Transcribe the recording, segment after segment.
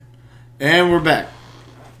And we're back.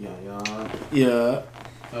 Yeah.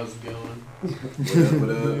 How's it going? What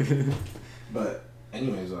up? But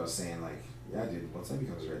anyways, what I was saying, like, yeah, dude, once that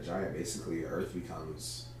becomes a red giant, basically Earth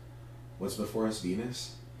becomes, what's before us,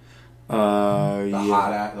 Venus? The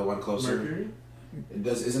one closer. Mercury? It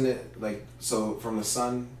does, isn't it, like, so from the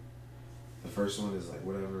sun, the first one is like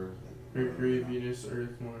whatever. Mercury, Venus,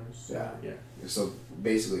 Earth, Mars. Yeah. So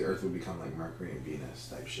basically Earth would become like Mercury and Venus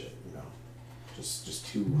type shit, you know? Just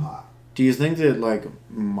too hot. Do you think that, like,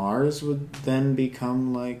 Mars would then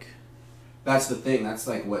become, like... That's the thing. That's,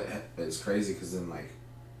 like, what is crazy, because then, like,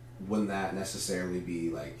 wouldn't that necessarily be,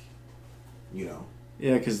 like, you know...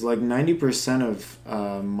 Yeah, because, like, 90%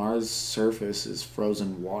 of Mars' surface is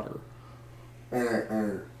frozen water.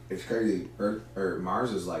 And it's crazy.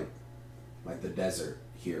 Mars is, like the desert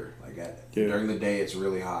here. Like, during the day, it's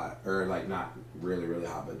really hot. Or, like, not really, really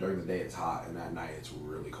hot, but during the day, it's hot, and at night, it's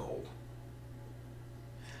really cold.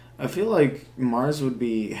 I feel like Mars would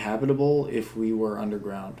be habitable if we were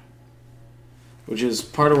underground. Which is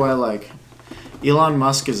part of why, like, Elon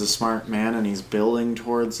Musk is a smart man and he's building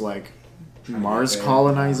towards, like, Mars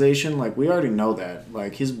colonization. Like, we already know that.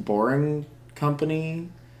 Like, his boring company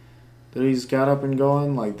that he's got up and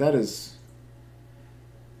going, like, that is...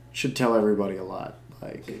 should tell everybody a lot.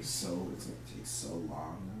 Like, it's gonna take so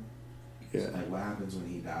long. Yeah. Like, what happens when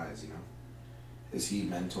he dies, you know? Is he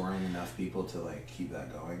mentoring enough people to, like, keep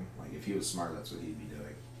that going? Like, if he was smart, that's what he'd be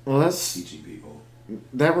doing. Well, that's... teaching people.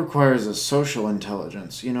 That requires a social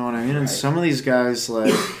intelligence, you know what I mean? Right. And some of these guys,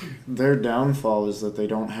 like, their downfall is that they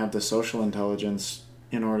don't have the social intelligence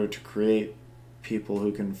in order to create people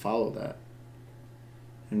who can follow that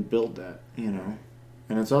and build that, you know?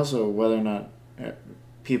 And it's also whether or not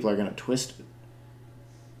people are going to twist it.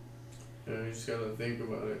 Yeah, you just gotta think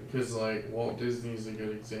about it. Because, like, Walt Disney's a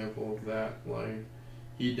good example of that. Like,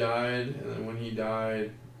 he died, and then when he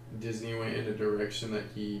died, Disney went in a direction that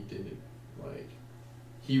he didn't, like,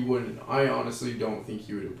 he wouldn't, I honestly don't think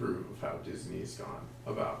he would approve of how Disney's gone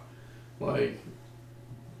about. Like,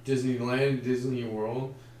 Disneyland, Disney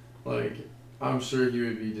World, like, I'm sure he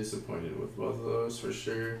would be disappointed with both of those for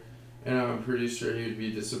sure. And I'm pretty sure he would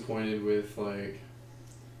be disappointed with, like,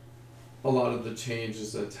 a lot of the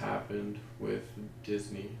changes that's happened with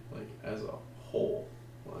Disney, like, as a whole.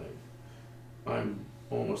 Like, I'm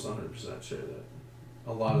almost 100% sure that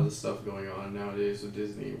a lot of the stuff going on nowadays with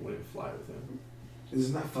Disney wouldn't fly with him.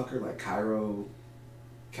 Isn't that fucker, like, Cairo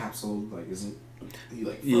capsule? Like, isn't he,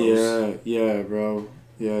 like, froze? Yeah, bro.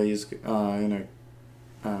 Yeah, he's in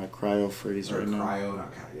a cryo freeze right now. Cryo.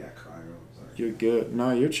 Sorry. You're good.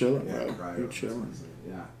 No, you're chilling, yeah, bro. Cryo, You're chilling.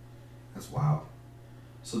 Yeah. That's wild.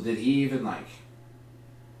 So did he even, like,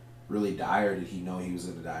 really die, or did he know he was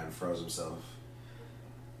going to die and froze himself?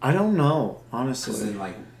 I don't know, honestly. Because then,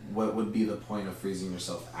 like, what would be the point of freezing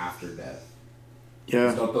yourself after death?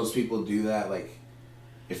 Yeah. Don't those people do that, like,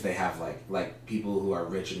 if they have, like people who are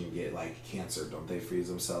rich and get, like, cancer, don't they freeze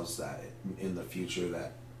themselves that in the future,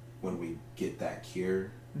 that when we get that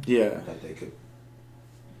cure, that they could,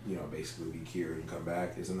 you know, basically be cured and come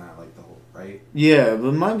back? Isn't that, like, the whole, right? Yeah,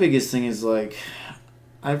 but my biggest thing is, like,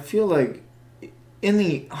 I feel like in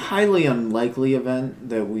the highly unlikely event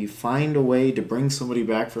that we find a way to bring somebody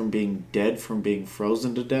back from being dead, from being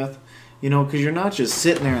frozen to death, you know, because you're not just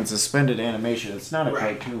sitting there in suspended animation. It's not a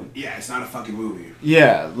cartoon. Yeah, it's not a fucking movie.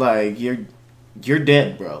 Yeah, like, you're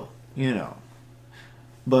dead, bro, you know.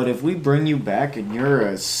 But if we bring you back and you're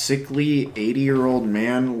a sickly 80-year-old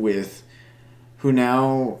man who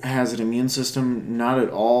now has an immune system not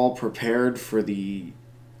at all prepared for the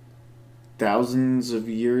thousands of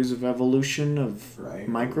years of evolution of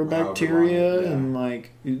microbacteria, and, like,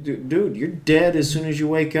 dude, you're dead as soon as you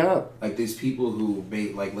wake up. Like, these people who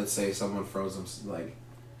like, let's say someone froze them, like,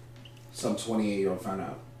 some 28-year-old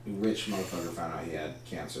rich motherfucker found out he had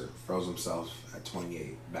cancer, froze himself at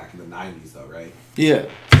 28, back in the 90s though, right? Yeah.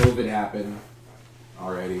 COVID happened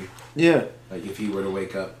already. Yeah. Like, if he were to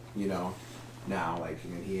wake up, you know, now, like, I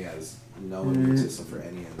mean, he has no immune system for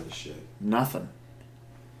any of this shit. Nothing.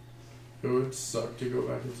 It would suck to go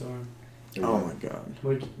back in time. Oh my god.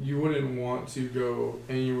 Like, you wouldn't want to go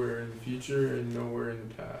anywhere in the future and nowhere in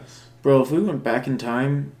the past. Bro, if we went back in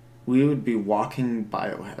time, we would be walking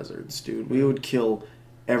biohazards, dude. We would kill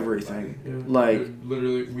everything. Yeah. Like,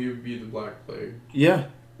 literally, we would be the Black Plague. Yeah.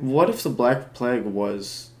 What if the Black Plague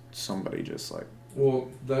was somebody just, like... Well,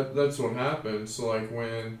 that's what happened. So, like,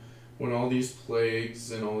 when all these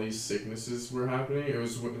plagues and all these sicknesses were happening, it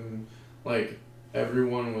was when, like,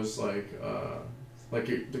 everyone was, like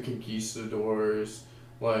the conquistadors,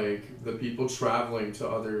 like, the people traveling to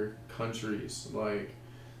other countries, like,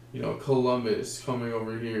 you know, Columbus coming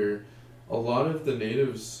over here, a lot of the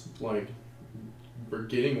natives, like, were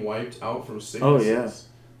getting wiped out from sicknesses.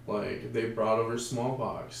 Oh, yeah. Like, they brought over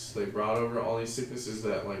smallpox. They brought over all these sicknesses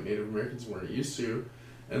that, like, Native Americans weren't used to.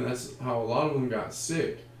 And that's how a lot of them got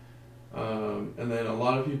sick. And then a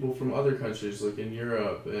lot of people from other countries, like in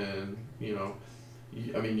Europe and, you know,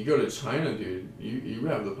 you go to China, dude, you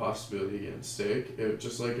have the possibility of getting sick.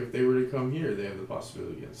 Just like if they were to come here, they have the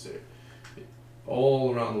possibility of getting sick.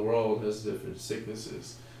 All around the world has different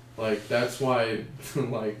sicknesses. Like, that's why,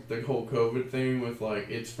 like, the whole COVID thing with, like,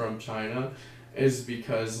 it's from China is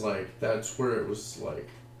because, like, that's where it was, like,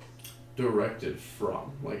 directed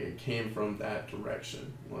from. Like, it came from that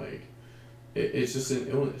direction. Like, it's just an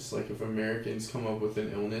illness. Like, if Americans come up with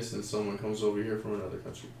an illness and someone comes over here from another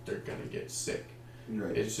country, they're gonna get sick.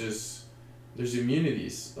 Right. It's just, there's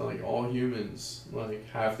immunities. Like, all humans, like,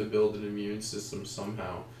 have to build an immune system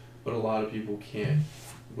somehow. But a lot of people can't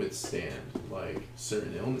withstand, like,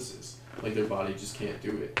 certain illnesses. Like, their body just can't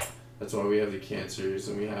do it. That's why we have the cancers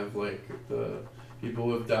and we have, like, the people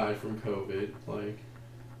who have died from COVID. Like,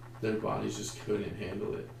 their bodies just couldn't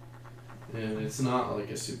handle it. And it's not, like,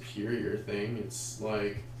 a superior thing. It's,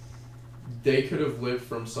 like, they could have lived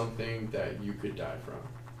from something that you could die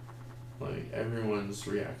from. Like, everyone's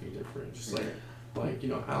reacting different. Just like, you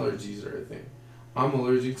know, allergies are a thing. I'm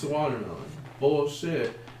allergic to watermelon.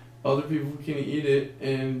 Bullshit. Other people can eat it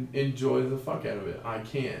and enjoy the fuck out of it. I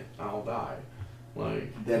can't. I'll die.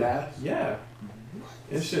 Like, dead ass? Yeah.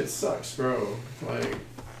 This shit sucks, bro. Like,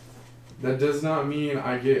 that does not mean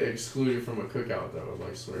I get excluded from a cookout, though.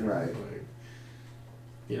 Like, swear. Right. Like,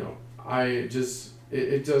 you know, I just,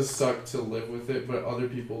 it does suck to live with it, but other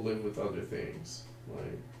people live with other things.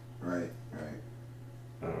 Like, right.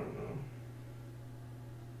 I don't know.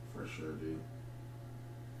 For sure, dude.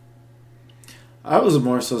 I was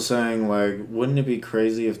more so saying, like, wouldn't it be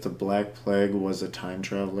crazy if the Black Plague was a time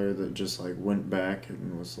traveler that just, like, went back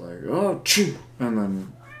and was like, oh, choo, and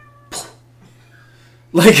then,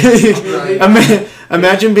 like,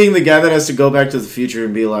 imagine being the guy that has to go back to the future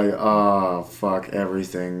and be like, oh, fuck,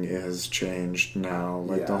 everything has changed now.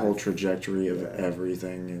 Like, the whole trajectory of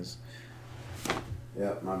everything is...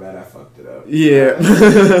 Yep, my bad, I fucked it up. Yeah.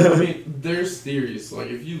 I mean, there's theories. Like,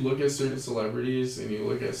 if you look at certain celebrities and you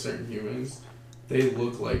look at certain humans... They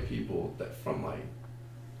look like people that from, like,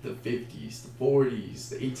 the 50s, the 40s,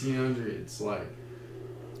 the 1800s, like,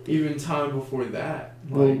 even time before that.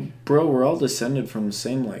 Like, well, bro, we're all descended from the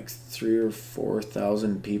same, like, 3,000 or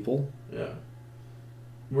 4,000 people. Yeah.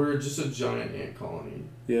 We're just a giant ant colony.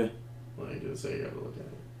 Yeah. Like, that's how you gotta look at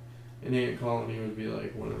it. An ant colony would be,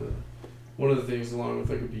 like, one of the things along with,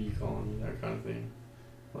 like, a bee colony, that kind of thing.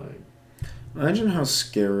 Like, imagine how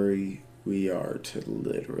scary we are to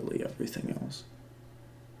literally everything else.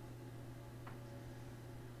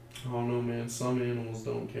 I don't know, man. Some animals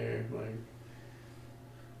don't care. Like,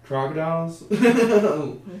 crocodiles?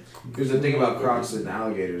 Because the thing about crocs and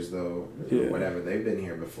alligators, though, whatever, they've been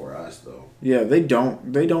here before us, though. Yeah, they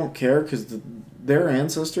don't care because their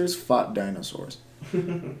ancestors fought dinosaurs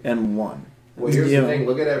and won. Well, here's the thing.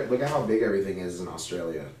 Look at how big everything is in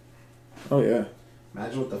Australia. Oh, yeah.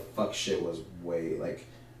 Imagine what the fuck shit was way, like,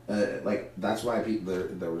 that's why people,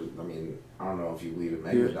 there was, I mean, I don't know if you believe in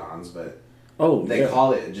megalodons, but they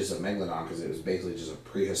call it just a megalodon because it was basically just a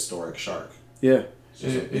prehistoric shark. Yeah. It's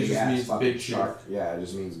just a big ass fucking shark. Yeah, it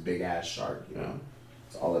just means big ass shark, you know?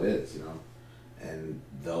 That's all it is, you know? And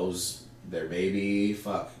those, there may be,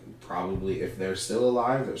 probably, if they're still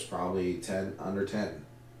alive, there's probably under 10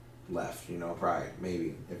 left, you know, probably,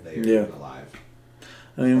 maybe, if they are even alive.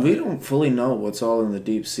 I mean, we don't fully know what's all in the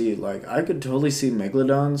deep sea. Like, I could totally see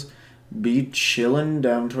megalodons be chilling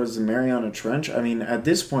down towards the Mariana Trench. I mean, at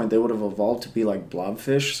this point, they would have evolved to be like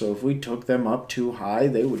blobfish, so if we took them up too high,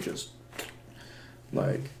 they would just,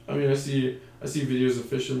 like... I mean, I see videos of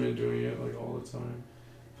fishermen doing it, like, all the time.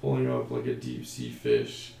 Pulling up, like, a deep sea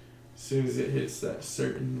fish. As soon as it hits that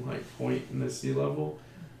certain, like, point in the sea level,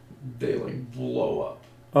 they, like, blow up.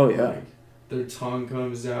 Oh, yeah. Like, their tongue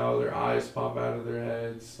comes out, their eyes pop out of their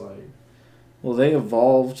heads, like... Well, they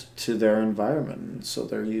evolved to their environment, so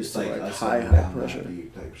they're used to, like high pressure.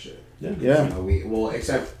 Type shit. Yeah. You know,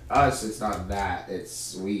 except us, it's not that.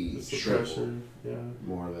 It's triple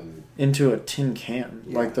more than... Into a tin can.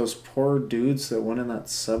 Yeah. Like those poor dudes that went in that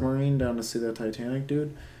submarine down to see that Titanic,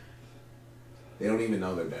 dude. They don't even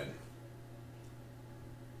know they're dead.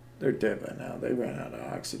 They're dead by now. They ran out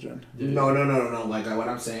of oxygen. No. Like, what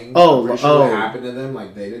I'm saying... what happened to them,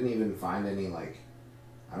 like, they didn't even find any, like...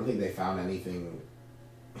 I don't think they found anything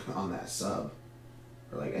on that sub.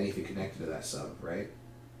 Or, like, anything connected to that sub, right?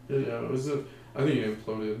 Yeah, it was I think it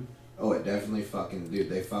imploded. Oh, it definitely fucking... Dude,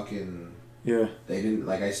 they fucking... Yeah. They didn't,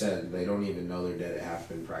 like I said, they don't even know they're dead. It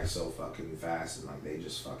happened probably so fucking fast, and like they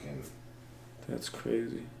just fucking. That's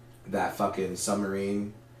crazy. That fucking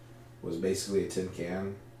submarine was basically a tin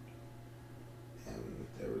can, and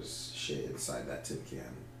there was shit inside that tin can.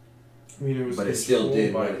 I mean, it was but it still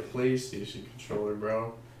did by a PlayStation controller,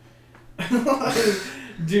 bro.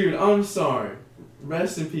 Dude, I'm sorry.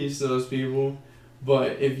 Rest in peace to those people.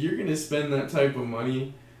 But if you're gonna spend that type of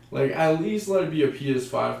money, like, at least let it be a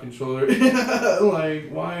PS5 controller. Like,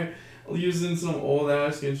 why using some old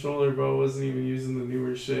ass controller, bro? Wasn't even using the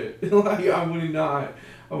newer shit. Like, I would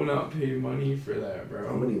not pay money for that, bro.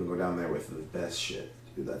 I wouldn't even go down there with the best shit.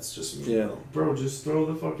 Dude, that's just me. Yeah. Bro, just throw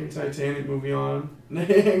the fucking Titanic movie on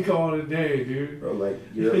and call it a day, dude. Bro, like,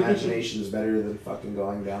 your imagination is better than fucking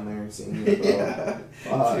going down there and seeing it, bro. Yeah.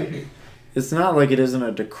 Fuck. It's not like it isn't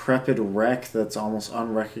a decrepit wreck that's almost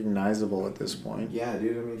unrecognizable at this point. Yeah,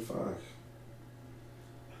 dude, I mean, fuck.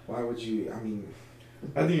 Why would you, I mean...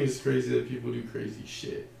 I think it's crazy that people do crazy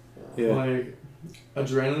shit. Yeah. Like,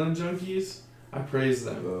 adrenaline junkies, I praise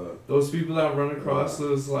them. Those people that run across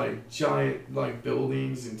those, like, giant, like,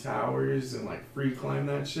 buildings and towers and, like, free climb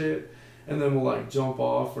that shit, and then will, like, jump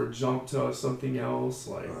off or jump to something else.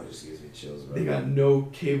 Like, it just gives me chills, bro. They got no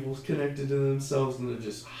cables connected to themselves, and they're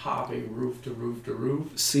just hopping roof to roof to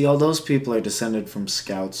roof. See, all those people are descended from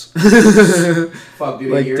scouts. Fuck,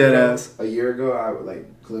 dude, like a year ago, I would,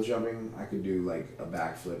 like, cliff jumping, I could do, like, a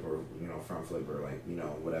backflip or, you know, front flip or, like, you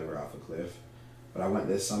know, whatever off a cliff. But I went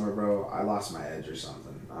this summer, bro, I lost my edge or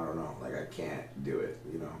something. I don't know. Like, I can't do it,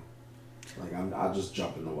 you know. Like, I'll just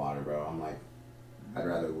jump in the water, bro. I'm like, I'd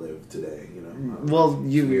rather live today, you know. Well,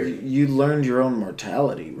 you learned your own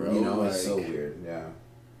mortality, bro. You know, like, it's so weird, yeah.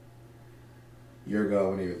 A year ago, I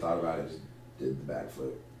wouldn't even thought about it, just did the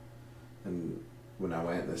backflip. And when I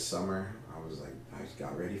went this summer, I was like, I just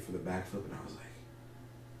got ready for the backflip, and I was like,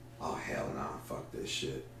 oh, hell nah, fuck this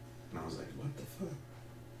shit. And I was like, what the fuck?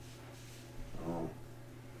 Oh.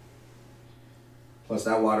 Plus,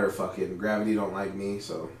 that water fucking, gravity don't like me,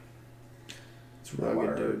 so. It's rugged,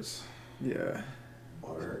 water dude. hurts. Yeah.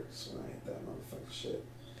 Water hurts when I hit that motherfucking shit.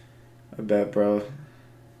 I bet, bro.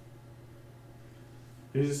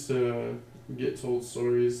 I just get told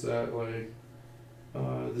stories that, like,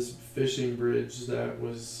 this fishing bridge that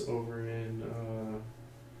was over in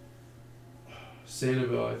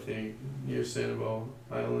Sanibel, I think, near Sanibel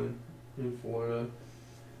Island in Florida.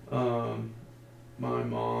 My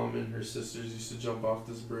mom and her sisters used to jump off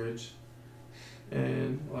this bridge,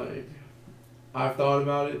 and, like, I've thought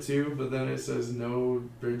about it too, but then it says no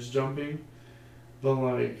bridge jumping. But,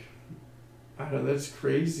 like, I don't know, that's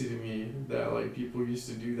crazy to me that, like, people used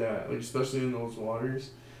to do that, like, especially in those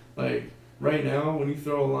waters. Like, right now, when you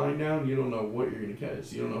throw a line down, you don't know what you're going to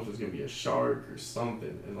catch. You don't know if it's going to be a shark or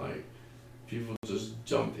something. And, like, people just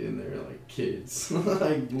jump in there like kids.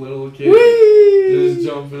 Like, little kids. Whee! Just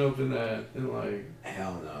jumping up in that and, like,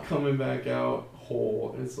 hell no. Coming back out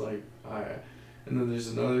whole. It's like, and then there's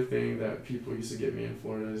another thing that people used to get me in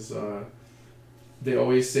Florida is, they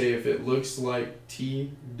always say if it looks like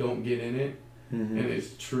tea, don't get in it. Mm-hmm. And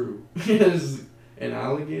it's true. Because an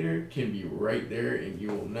alligator can be right there and you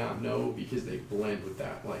will not know because they blend with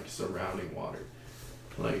that, like, surrounding water.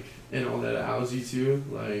 Like, and all that algae too.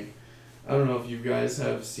 Like, I don't know if you guys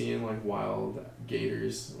have seen, like, wild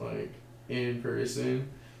gators, like, in person,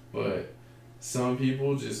 but some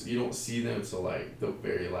people just, you don't see them till, like, the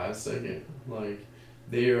very last second. Like,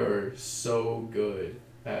 they are so good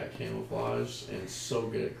at camouflage and so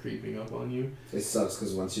good at creeping up on you. It sucks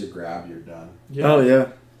because once you're grabbed, you're done. Yeah. Oh, yeah.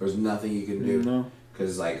 There's nothing you can do. No.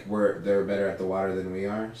 Because, like, they're better at the water than we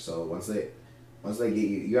are, so once they get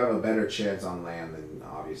you, you have a better chance on land than,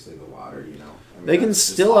 obviously, the water, you know. I mean, they can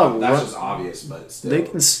still outrun... That's just obvious, but still. They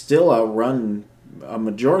can still outrun a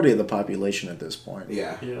majority of the population at this point.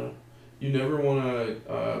 Yeah. Yeah. You never want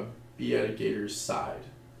to be at a gator's side.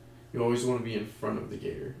 You always want to be in front of the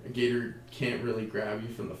gator. A gator can't really grab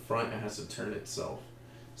you from the front. It has to turn itself.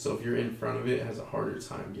 So if you're in front of it, it has a harder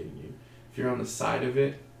time getting you. If you're on the side of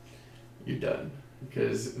it, you're done.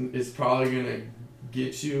 Because it's probably going to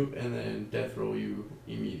get you and then death roll you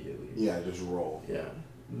immediately. Yeah, just roll. Yeah.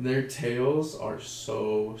 Their tails are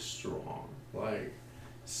so strong. Like,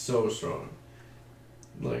 so strong.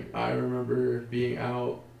 Like, I remember being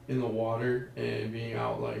out in the water and being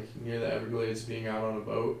out, like, near the Everglades, being out on a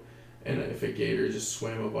boat. And if a gator just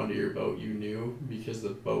swam up under your boat, you knew because the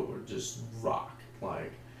boat would just rock.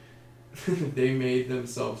 Like, they made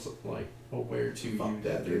themselves, like, aware to you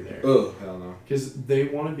that they're there. Oh, hell no. Because they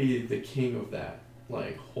want to be the king of that,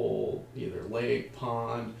 like, whole either lake,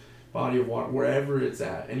 pond, body of water, wherever it's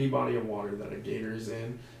at. Any body of water that a gator is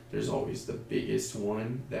in, there's always the biggest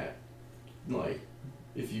one that like,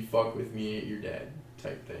 if you fuck with me, you're dead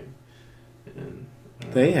type thing. And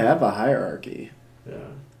they have a hierarchy.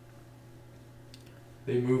 Yeah.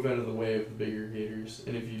 They move out of the way of the bigger gators,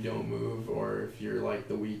 and if you don't move, or if you're like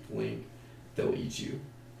the weak link, they'll eat you.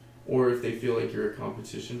 Or if they feel like you're a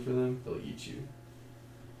competition for them, they'll eat you.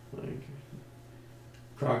 Like,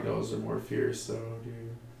 crocodiles are more fierce though,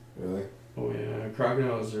 dude. Really? Oh yeah,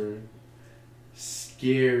 crocodiles are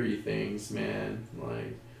scary things, man.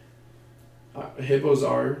 Like, hippos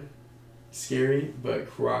are scary, but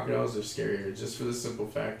crocodiles are scarier just for the simple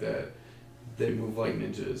fact that they move like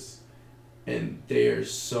ninjas. And they are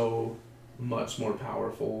so much more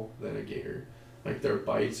powerful than a gator. Like, their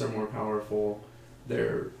bites are more powerful.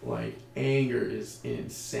 Their, like, anger is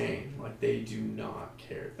insane. Like, they do not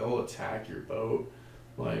care. They'll attack your boat.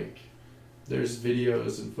 Like, there's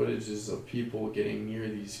videos and footages of people getting near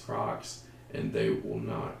these crocs, and they will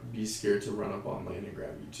not be scared to run up on land and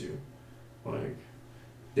grab you too. Like,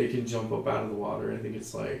 they can jump up out of the water. I think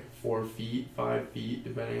it's like 4 feet, 5 feet,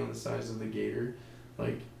 depending on the size of the gator.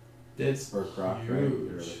 Like, that's croc,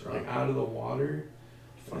 huge. Right? Like, out of the water,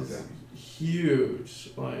 it's huge.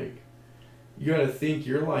 Like, you gotta think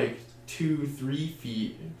you're like 2-3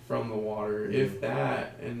 feet from the water, if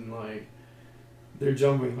that, and like, they're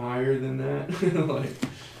jumping higher than that. Like,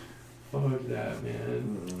 fuck that, man.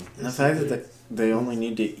 And the fact that they only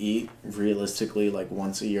need to eat realistically like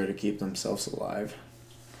once a year to keep themselves alive.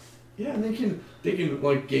 Yeah, and they can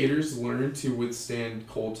like, gators learn to withstand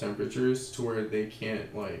cold temperatures to where they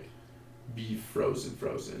can't like be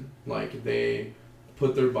frozen. Like, they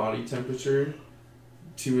put their body temperature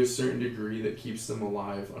to a certain degree that keeps them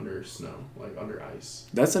alive under snow, like under ice.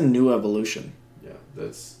 That's a new evolution. Yeah,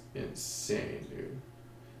 that's insane, dude.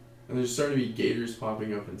 And there's starting to be gators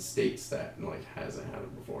popping up in states that like hasn't had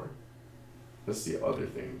it before. That's the other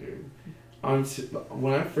thing, dude.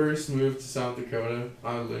 When I first moved to South Dakota,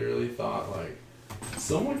 I literally thought like,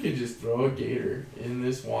 someone could just throw a gator in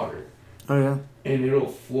this water. Oh yeah. And it'll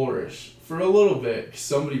flourish for a little bit. 'Cause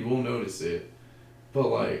somebody will notice it, but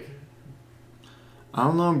like, I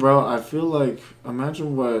don't know, bro. I feel like,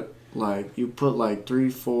 imagine what, like, you put like 3,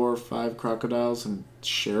 4, 5 crocodiles in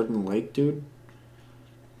Sheridan Lake, dude.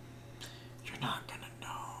 You're not gonna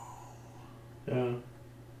know.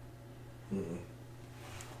 Yeah. Mm-mm.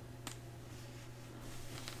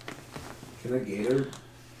 Can a gator,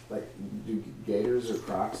 like, do gators or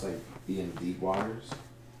crocs like be in deep waters?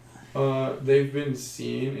 They've been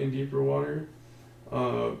seen in deeper water,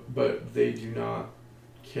 but they do not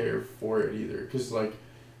care for it either. Because, like,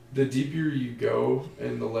 the deeper you go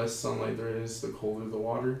and the less sunlight there is, the colder the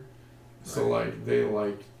water. So, like, they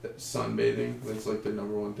like sunbathing. That's, like, their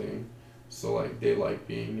number one thing. So, like, they like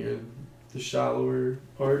being near the shallower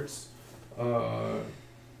parts.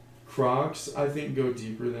 Crocs, I think, go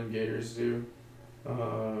deeper than gators do.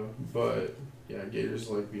 But, yeah, gators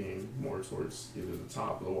like being more towards either the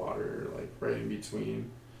top of the water or, like, right in between.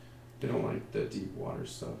 They don't like the deep water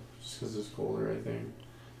stuff just because it's colder, I think.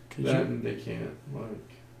 And they can't, like...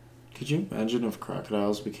 Could you imagine if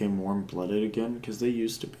crocodiles became warm-blooded again? Because they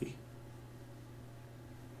used to be.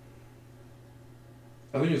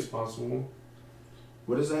 I think it's possible.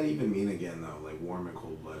 What does that even mean again, though? Like, warm and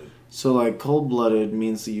cold-blooded? So, like, cold-blooded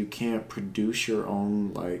means that you can't produce your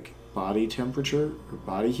own, like, body temperature or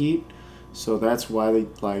body heat. So that's why they,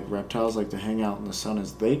 like, reptiles like to hang out in the sun,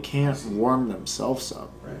 is they can't warm themselves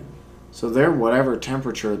up. Right. So they're whatever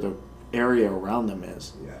temperature the area around them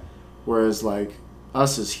is. Yeah. Whereas, like,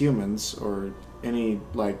 us as humans, or any,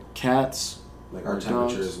 like, cats, like, our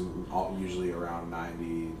temperature is usually around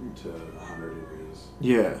 90 to 100 degrees.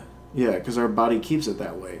 Yeah, because our body keeps it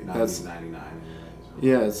that way. 90 99 anyways.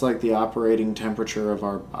 Yeah, it's like the operating temperature of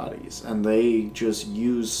our bodies. And they just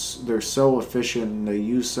they're so efficient, and they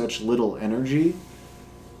use such little energy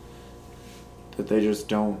that they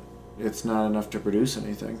just it's not enough to produce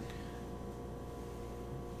anything.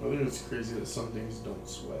 I think it's crazy that some things don't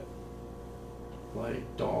sweat.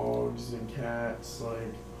 Like dogs and cats,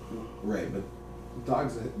 like... Right, but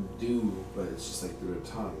dogs do, but it's just like through their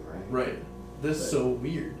tongue, right? Right. That's so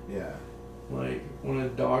weird. Yeah. Like, when a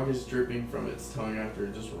dog is dripping from its tongue after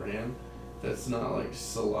it just ran, that's not like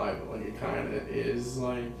saliva. Like, it kind of is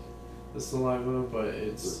like the saliva, but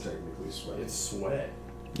it's technically sweat. It's sweat.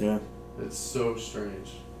 Yeah. It's so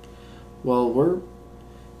strange. Well,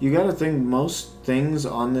 you gotta think most things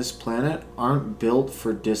on this planet aren't built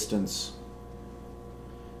for distance.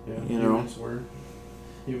 Yeah, you know?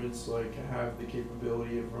 Humans, like, have the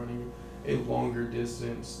capability of running a longer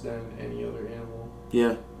distance than any other animal.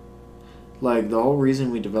 Yeah. Like, the whole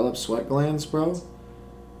reason we develop sweat glands, bro,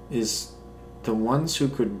 is the ones who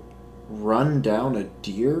could run down a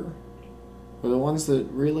deer are the ones that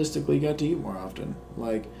realistically get to eat more often.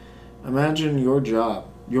 Like, imagine your job,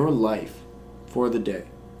 your life for the day.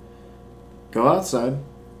 Go outside,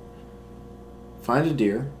 find a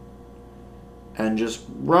deer, and just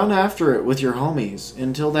run after it with your homies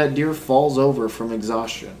until that deer falls over from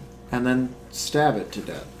exhaustion, and then stab it to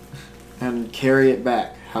death and carry it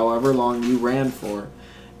back however long you ran for.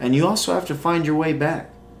 And you also have to find your way back.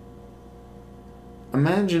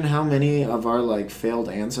 Imagine how many of our, like, failed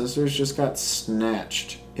ancestors just got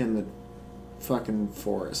snatched in the fucking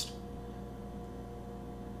forest.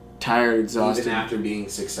 Tired, exhausted. Even after being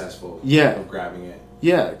successful. Yeah. Of grabbing it.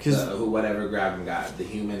 Yeah, because... whatever grabbed him got. The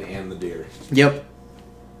human and the deer. Yep.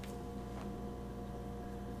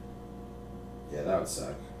 Yeah, that would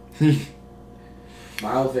suck.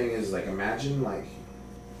 My whole thing is, like, imagine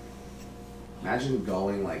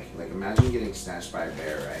going, imagine getting snatched by a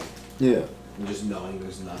bear, right? Yeah. And just knowing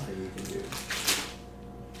there's nothing you can do.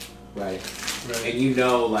 Right? And you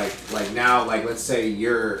know, like now, like, let's say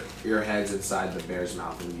your head's inside the bear's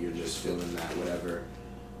mouth and you're just feeling that, whatever.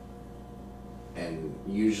 And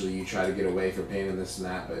usually you try to get away from pain and this and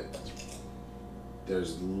that, but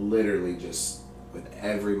there's literally just, with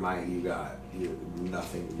every might you got, you're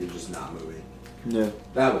just not moving. Yeah.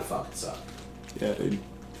 That would fucking suck. Yeah, dude.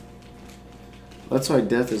 That's why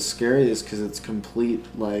death is scary, is because it's complete,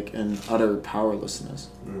 like, and utter powerlessness.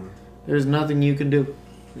 There's nothing you can do.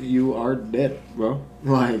 You are dead, bro.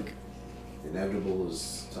 Like... Inevitable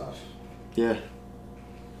is tough. Yeah.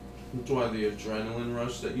 That's why the adrenaline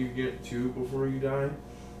rush that you get, too, before you die,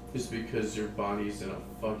 is because your body's in a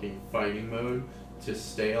fucking fighting mode to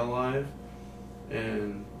stay alive,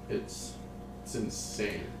 and it's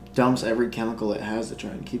insane. Dumps every chemical it has to try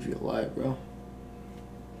and keep you alive, bro.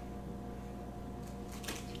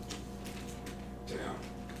 Damn.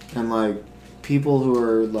 And, like, people who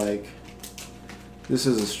are, like... This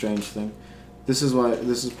is a strange thing. This is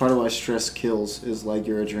part of why stress kills, is, like,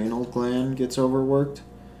 your adrenal gland gets overworked.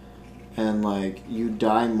 And, like, you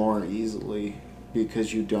die more easily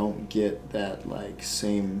because you don't get that, like,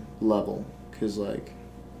 same level. Because, like,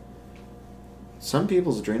 some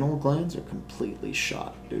people's adrenal glands are completely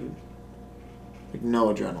shot, dude. Like,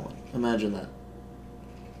 no adrenaline. Imagine that.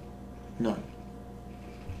 None.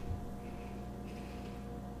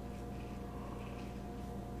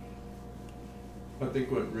 I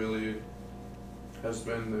think what really has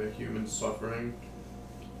been the human suffering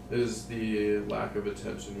is the lack of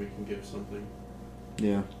attention we can give something.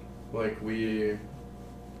 Yeah. Like, we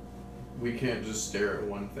can't just stare at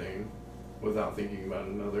one thing without thinking about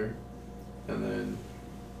another. And then...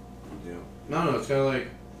 Yeah. No, it's kind of like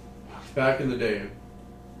back in the day,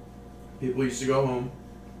 people used to go home,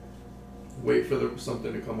 wait for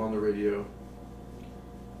something to come on the radio,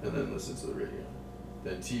 and then listen to the radio.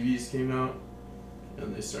 Then TVs came out,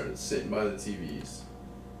 and they started sitting by the TVs.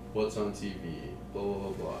 What's on TV? Blah, blah,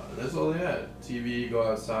 blah, blah. And that's all they had. TV, go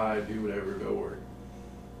outside, do whatever, go work.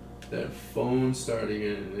 Then phones started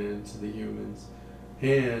getting into the human's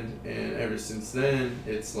hand, and ever since then,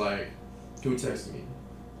 it's like, who texted me?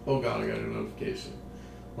 Oh God, I got a notification.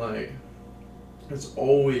 Like, it's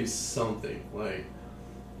always something. Like,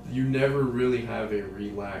 you never really have a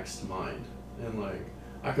relaxed mind. And, like,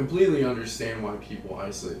 I completely understand why people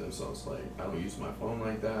isolate themselves. Like, I don't use my phone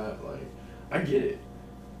like that. Like, I get it.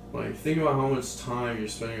 Like, think about how much time you're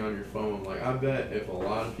spending on your phone. Like, I bet if a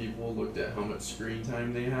lot of people looked at how much screen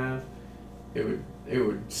time they have, it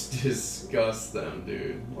would disgust them,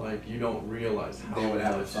 dude. Like, you don't realize how much. They would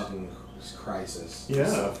have a fucking crisis. Yeah.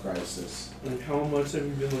 Self-crisis. Like, how much have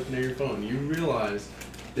you been looking at your phone? You realize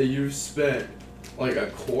that you've spent, like, a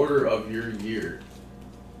quarter of your year,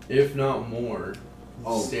 if not more,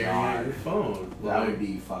 staring at your phone. That like, would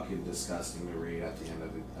be fucking disgusting to read at the end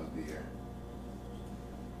of the year.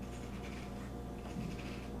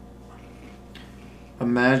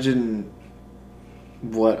 Imagine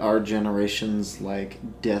what our generation's, like,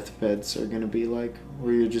 deathbeds are gonna be like,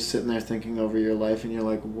 where you're just sitting there thinking over your life and you're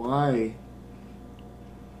like, why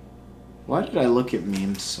did I look at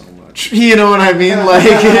memes so much? You know what I mean? Like,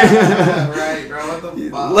 right, bro, what the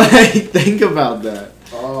fuck? Like, think about that.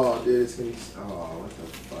 Oh, dude, it's gonna be, what the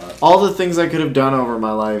fuck? All the things I could have done over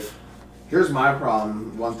my life. Here's my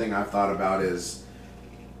problem. One thing I've thought about is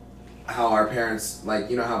how our parents, like,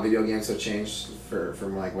 you know how video games have changed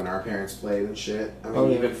from like when our parents played and shit. I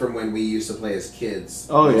mean, even from when we used to play as kids.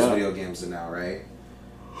 Most video games are now, right?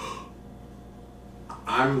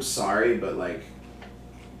 I'm sorry, but like,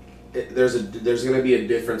 there's gonna be a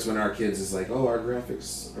difference when our kids is like, oh, our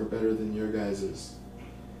graphics are better than your guys's,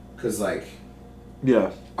 cause like,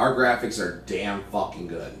 yeah, our graphics are damn fucking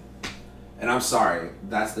good. And I'm sorry,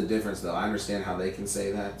 that's the difference though. I understand how they can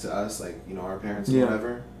say that to us, like, you know, our parents and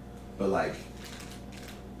whatever. But like,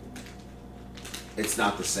 it's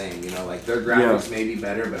not the same, you know? Like, their graphics may be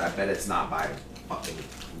better, but I bet it's not by fucking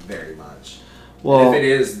very much. Well, and if it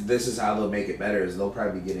is, this is how they'll make it better, is they'll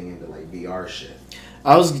probably be getting into like VR shit.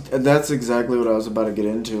 That's exactly what I was about to get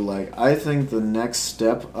into. Like, I think the next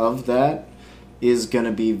step of that is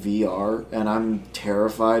gonna be VR, and I'm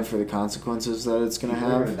terrified for the consequences that it's gonna have.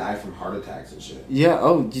 They're gonna die from heart attacks and shit. Yeah,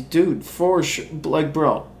 oh, dude, for sure. Like,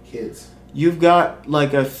 bro. Kids. You've got,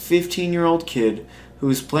 like, a 15-year-old kid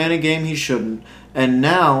who's playing a game he shouldn't, and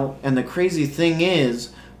the crazy thing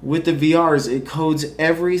is, with the VRs, it codes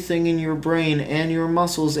everything in your brain and your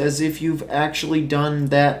muscles as if you've actually done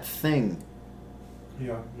that thing.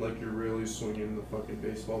 Yeah, like you're really swinging the fucking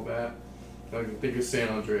baseball bat. Like, think of San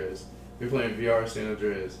Andreas. You're playing VR San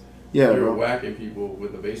Andreas. Yeah, you're whacking people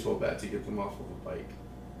with a baseball bat to get them off of a bike.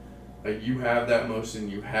 Like, you have that motion,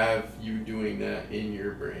 you have you doing that in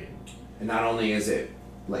your brain. And not only is it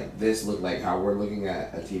like this, look like how we're looking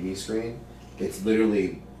at a TV screen, it's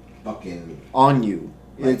literally fucking on you.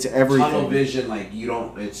 Like, it's everything. Tunnel vision, like you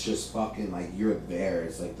don't. It's just fucking like you're there.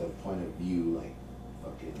 It's like the point of view, like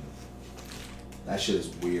fucking. That shit is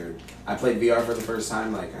weird. I played VR for the first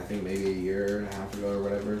time, like I think maybe a year and a half ago or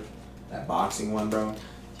whatever. That boxing one, bro.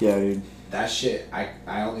 Yeah, dude. That shit.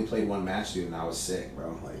 I only played one match, dude, and I was sick,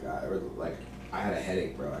 bro. I had a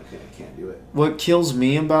headache, bro. I can't do it. What kills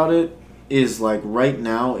me about it is, like, right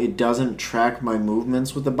now it doesn't track my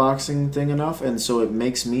movements with the boxing thing enough, and so it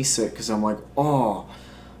makes me sick because I'm like, oh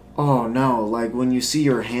no, like when you see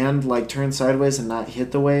your hand like turn sideways and not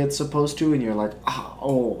hit the way it's supposed to, and you're like,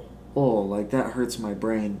 like that hurts my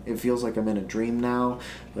brain. It feels like I'm in a dream now,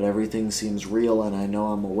 but everything seems real and I know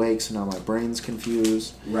I'm awake, so now my brain's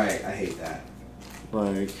confused. Right, I hate that.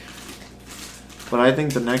 Like, but I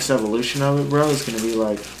think the next evolution of it, bro, is going to be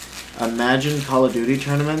like, imagine Call of Duty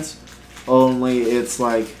tournaments, only it's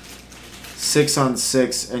like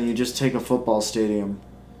 6-on-6 and you just take a football stadium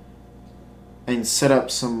and set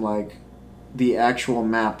up some, like, the actual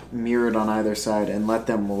map mirrored on either side and let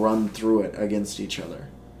them run through it against each other.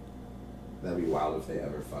 That'd be wild if they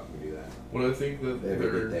ever fucking do that. Well, I think that they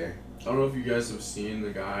ever get there. I don't know if you guys have seen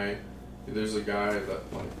the guy. There's a guy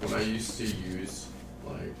that, like, when I used to use,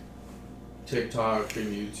 like, TikTok and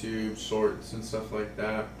YouTube shorts and stuff like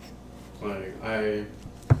that, like, I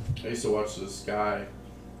used to watch this guy,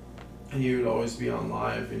 and he would always be on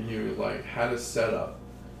live, and he would, like, had a setup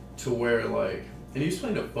to where, like, and he was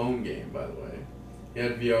playing a phone game, by the way. He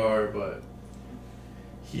had VR, but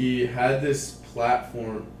he had this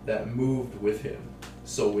platform that moved with him.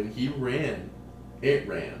 So when he ran, it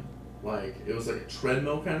ran. Like, it was like a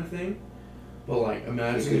treadmill kind of thing. But, like,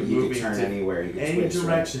 imagine it moving to anywhere, any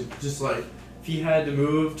direction. Right? Just like, if he had to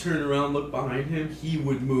move, turn around, look behind him, he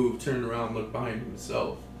would move, turn around, look behind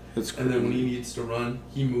himself. That's and then when he needs to run,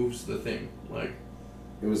 he moves the thing. Like,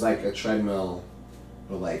 it was like a treadmill,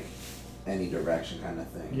 but like any direction kind of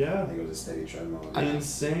thing. Yeah. Like it was a steady treadmill.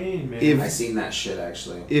 Insane, man. I seen that shit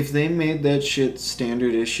actually. If they made that shit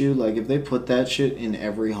standard issue, like if they put that shit in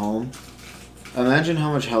every home, imagine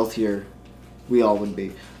how much healthier we all would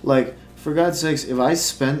be. Like, for God's sakes, if I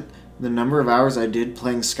spent the number of hours I did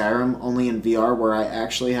playing Skyrim only in VR where I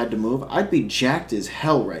actually had to move, I'd be jacked as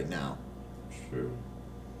hell right now. True.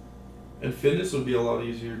 And fitness would be a lot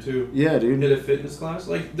easier too. Yeah, dude. Hit a fitness class.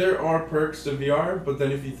 Like, there are perks to VR, but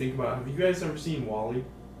then if you think about it, have you guys ever seen WALL-E?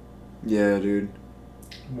 Yeah, dude.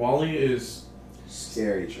 WALL-E is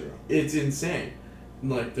scary true. It's insane.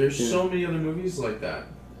 Like, there's so many other movies like that.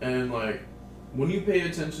 And, like, when you pay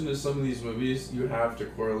attention to some of these movies, you have to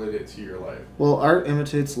correlate it to your life. Well, art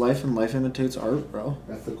imitates life and life imitates art, bro.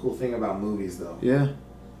 That's the cool thing about movies, though. Yeah.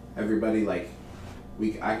 Everybody, like,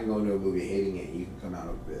 I can go into a movie hating it, you can come out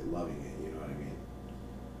of it loving it.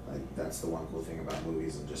 Like, that's the one cool thing about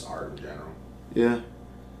movies and just art in general. Yeah.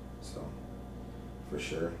 So, for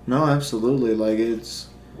sure. No, absolutely. Like, it's...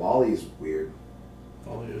 WALL-E's weird.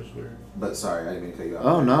 WALL-E is weird. But, sorry, I didn't mean to cut you off.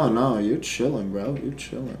 Oh, no. You're chilling, bro. You're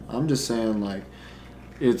chilling. I'm just saying, like,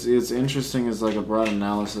 it's interesting as, like, a broad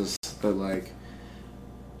analysis that, like,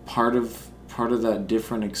 part of that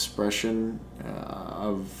different expression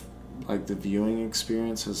of, like, the viewing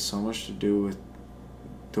experience has so much to do with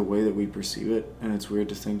the way that we perceive it, and it's weird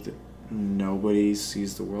to think that nobody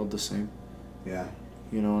sees the world the same. Yeah.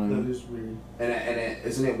 You know what I mean? That is weird. And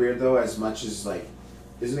isn't it weird, though, as much as, like,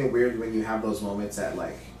 isn't it weird when you have those moments that,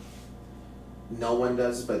 like, no one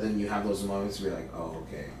does, but then you have those moments where you're like, oh,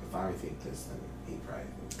 okay, if I think this, then he probably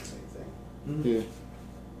thinks the same thing. Mm-hmm.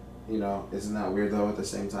 Yeah. You know, isn't that weird, though, at the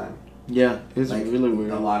same time? Yeah, it's like, really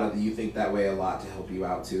weird. You think that way a lot to help you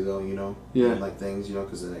out too, though, you know? Yeah. And, like, things, you know,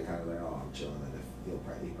 because then it kind of like, oh, I'm chilling, and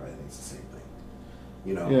he probably thinks the same thing,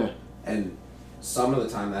 you know? Yeah. And some of the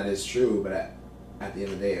time that is true, but at the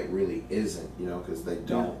end of the day, it really isn't, you know, because they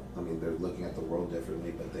don't. Yeah. I mean, they're looking at the world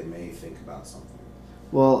differently, but they may think about something.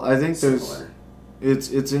 Well, I think similar.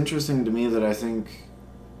 It's interesting to me that I think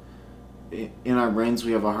in our brains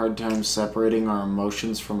we have a hard time separating our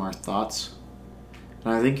emotions from our thoughts.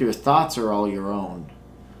 And I think your thoughts are all your own,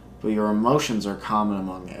 but your emotions are common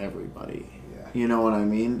among everybody. Yeah. You know what I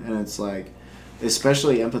mean? And it's like,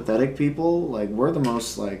 especially empathetic people, like, we're the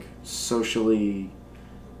most, like, socially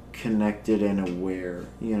connected and aware,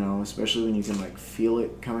 you know, especially when you can, like, feel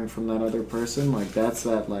it coming from that other person. Like, that's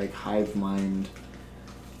that, like, hive mind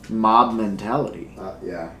mob mentality.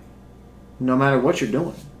 Yeah. No matter what you're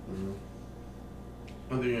doing.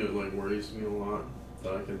 I think it, like, worries me a lot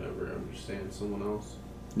that I can never understand someone else.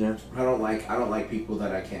 Yeah. I don't like people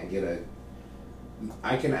that I can't get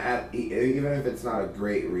even if it's not a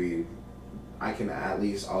great read, I can at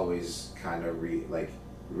least always kind of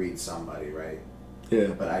read somebody, right? Yeah.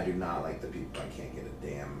 But I do not like the people I can't get a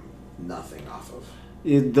damn nothing off of.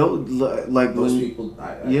 Those people,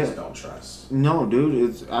 I just don't trust. No,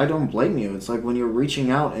 dude, I don't blame you. It's like when you're reaching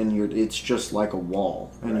out and it's just like a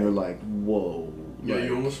wall, and you're like, whoa. Yeah, like,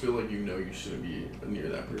 you almost feel like you shouldn't be near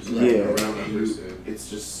that person. Yeah, around that person.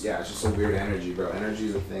 It's just a weird energy, bro. Energy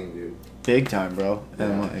is a thing, dude. Big time, bro. Yeah.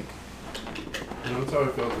 And like, you know, that's how I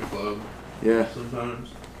felt at the club. Yeah.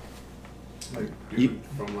 Sometimes, like, dude,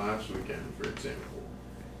 from last weekend, for example,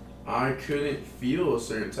 I couldn't feel a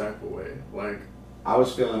certain type of way. Like, I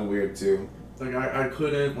was feeling weird too. Like, I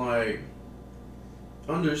couldn't, like,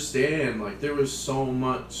 understand. Like, there was so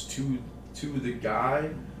much to the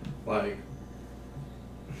guy. Like,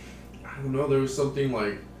 I don't know, there was something,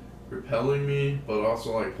 like, repelling me, but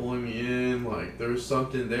also, like, pulling me in. Like, there was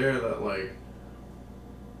something there that, like,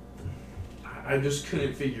 I just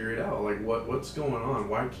couldn't figure it out. Like, what's going on?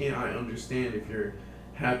 Why can't I understand if you're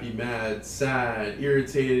happy, mad, sad,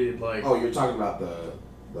 irritated? Like, oh, you're talking about the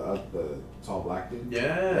tall black dude?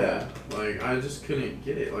 Yeah. Like, I just couldn't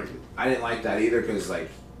get it. Like, I didn't like that either because, like,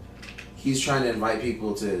 he's trying to invite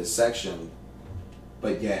people to his section,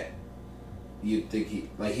 but yet you'd think he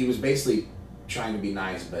was basically trying to be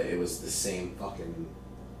nice, but it was the same fucking,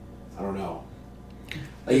 I don't know.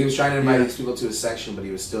 Like, he was trying to invite these people to his section, but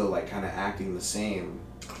he was still, like, kind of acting the same.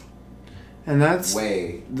 And that's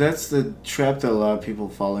way. That's the trap that a lot of people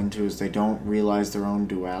fall into, is they don't realize their own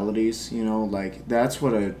dualities, you know? Like, that's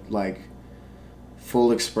what a, like,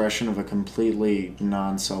 full expression of a completely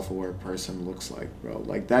non-self-aware person looks like, bro.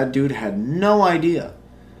 Like, that dude had no idea.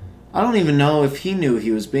 I don't even know if he knew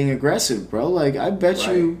he was being aggressive, bro. Like, I bet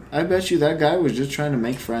you that guy was just trying to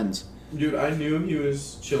make friends. Dude, I knew he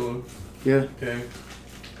was chilling. Yeah. Okay?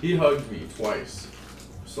 He hugged me twice.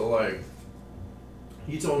 So, like,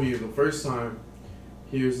 he told me the first time,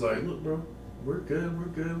 he was like, look, bro, we're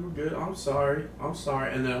good. I'm sorry.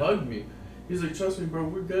 And then hugged me. He's like, trust me, bro,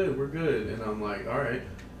 we're good. And I'm like, all right,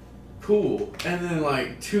 cool. And then,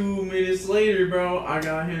 like, 2 minutes later, bro, I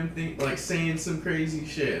got him saying some crazy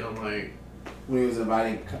shit. And I'm like, when he was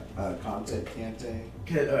inviting Conte, Kante?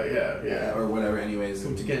 Yeah. Or whatever, anyways.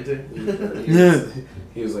 Come to Kante.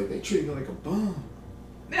 He was like, they treat me like a bum.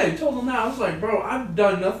 Yeah, he told him that. I was like, bro, I've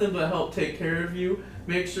done nothing but help take care of you.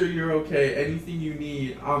 Make sure you're okay. Anything you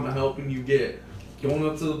need, I'm helping you get. Going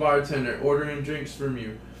up to the bartender, ordering drinks for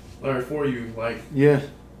you. Like, yeah.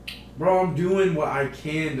 Bro, I'm doing what I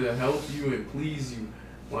can to help you and please you.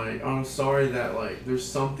 Like, I'm sorry that, like, there's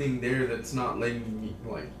something there that's not letting me,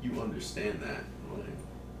 like, you understand that. Like,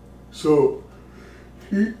 so,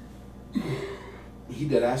 he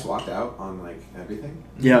deadass walked out on, like, everything?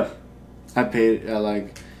 Yep. I paid,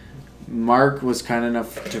 Mark was kind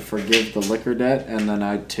enough to forgive the liquor debt, and then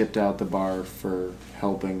I tipped out the bar for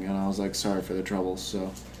helping, and I was like, sorry for the trouble,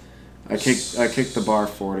 so I kicked the bar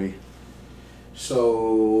 40.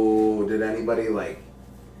 So, did anybody, like,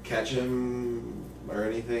 catch him or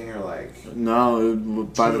anything, or, like... No,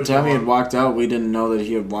 by the time he had walked out, we didn't know that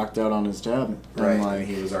he had walked out on his tab. Right, and, like,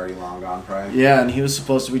 he was already long gone, probably. Yeah, and he was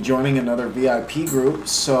supposed to be joining another VIP group,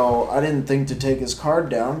 so I didn't think to take his card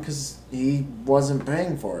down, because he wasn't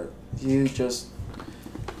paying for it.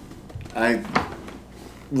 I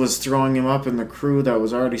was throwing him up in the crew that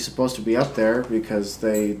was already supposed to be up there, because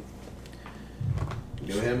they...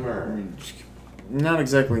 Knew him, or...? Not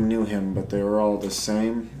exactly knew him, but they were all the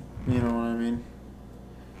same, you know what I mean?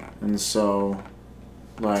 And so,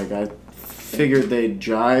 like, I figured they'd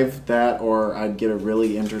jive that, or I'd get a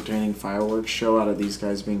really entertaining fireworks show out of these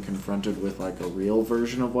guys being confronted with, like, a real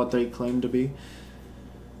version of what they claim to be.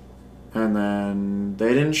 And then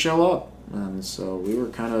they didn't show up. And so we were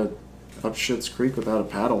kind of up Schitt's Creek without a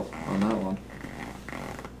paddle on that one.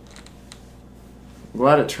 I'm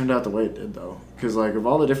glad it turned out the way it did, though. Because, like, of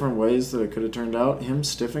all the different ways that it could have turned out, him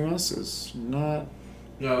stiffing us is not...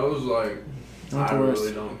 No, it was like, I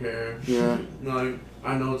really don't care. Yeah. Like,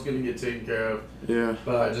 I know it's going to get taken care of. Yeah.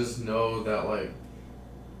 But I just know that, like,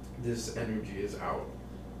 this energy is out.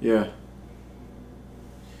 Yeah.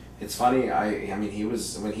 It's funny. I mean,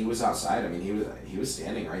 when he was outside. I mean, he was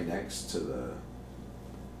standing right next to the,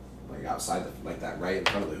 like outside like that, right in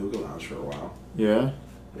front of the hookah lounge for a while. Yeah.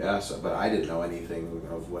 Yeah. So, but I didn't know anything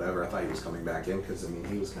of whatever. I thought he was coming back in because I mean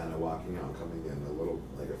he was kind of walking out, coming in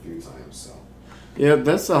a few times. So. Yeah,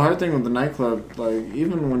 that's the hard thing with the nightclub. Like,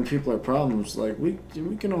 even when people are problems, like we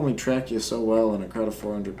can only track you so well in a crowd of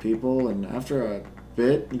 400 people, and after a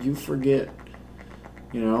bit, you forget.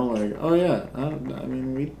 You know, like, oh yeah, I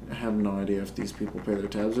mean, we have no idea if these people pay their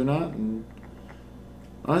tabs or not, and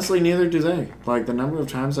honestly, neither do they. Like, the number of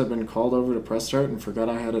times I've been called over to Press Start and forgot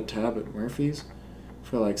I had a tab at Murphy's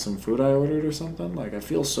for, like, some food I ordered or something, like, I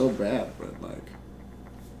feel so bad, but, like...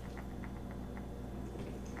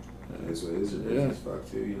 It is what it is. Your business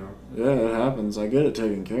fuck, too, you know? Yeah, it happens. I get it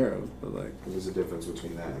taken care of, but, like... There's a difference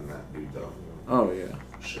between that and that dude, though. You know? Oh, yeah.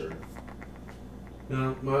 Sure.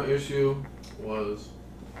 Now, my issue was...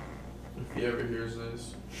 If he ever hears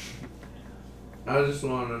this, I just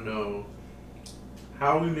want to know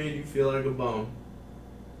how we made you feel like a bum,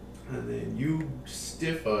 and then you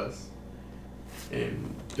stiff us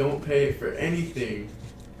and don't pay for anything,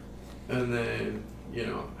 and then, you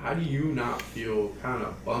know, how do you not feel kind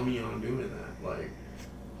of bummy on doing that? Like,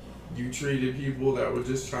 you treated people that were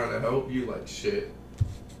just trying to help you like shit,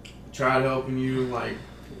 tried helping you, like,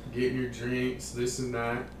 getting your drinks, this and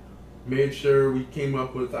that. Made sure we came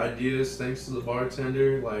up with ideas thanks to the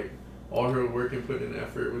bartender, like all her work and put in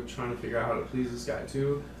effort with trying to figure out how to please this guy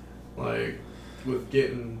too. Like with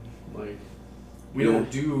getting like we don't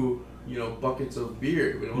do, you know, buckets of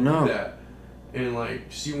beer. We don't do that. And like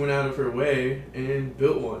she went out of her way and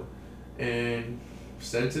built one and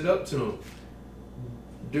sent it up to him.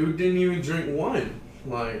 Dude didn't even drink one.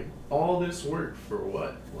 Like all this work for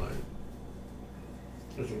what? Like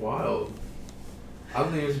it's wild. I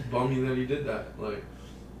think it's bummy that he did that. Like,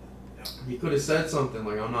 he could have said something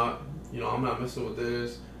like, I'm not messing with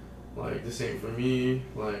this. Like, this ain't for me.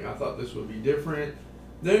 Like, I thought this would be different.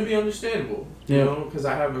 Then it'd be understandable, you know, because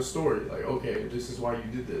I have a story. Like, okay, this is why you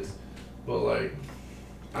did this. But, like,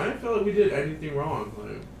 I didn't feel like we did anything wrong.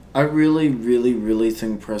 Like, I really, really, really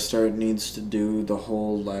think Press Start needs to do the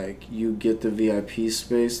whole, like, you get the VIP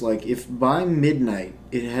space. Like, if by midnight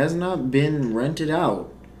it has not been rented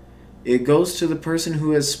out, it goes to the person who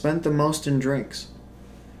has spent the most in drinks.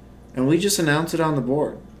 And we just announce it on the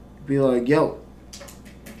board. Be like, yo,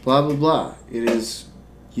 blah, blah, blah. It is,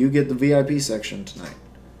 you get the VIP section tonight.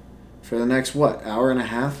 For the next, hour and a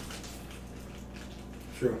half?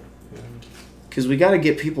 True. Because we got to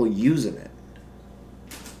get people using it.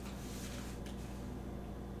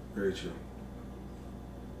 Very true.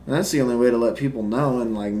 And that's the only way to let people know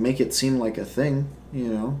and, like, make it seem like a thing, you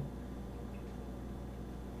know?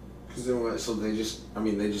 Because then what? So it's just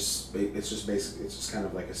kind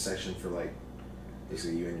of like a section for like,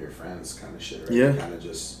 basically you and your friends kind of shit, right? Yeah. Kind of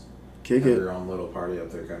just kick have it. your own little party up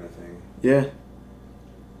there kind of thing. Yeah.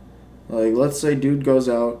 Like, let's say dude goes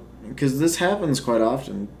out, because this happens quite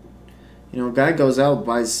often. You know, a guy goes out,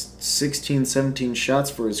 buys 16, 17 shots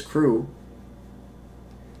for his crew.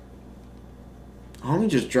 Homie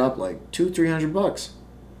just dropped like $200-$300.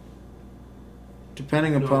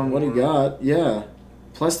 Depending upon what he got. Yeah.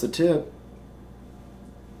 Plus the tip.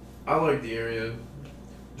 I like the area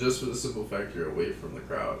just for the simple fact you're away from the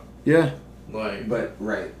crowd. Yeah. Like, but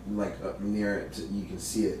right, like up near it, you can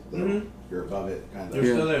see it. Mm-hmm. You're above it, kind of.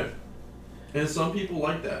 You're still there, and some people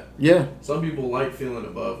like that. Yeah. Some people like feeling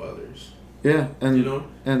above others. Yeah, and you know,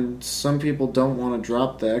 and some people don't want to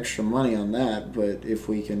drop the extra money on that. But if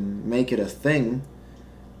we can make it a thing,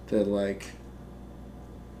 that like,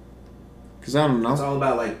 because I don't know, it's all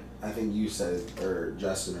about like. I think you said it, or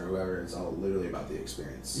Justin, or whoever. It's all literally about the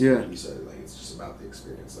experience. Yeah. You said it, like it's just about the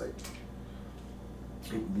experience. Like,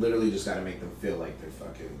 you literally just got to make them feel like they're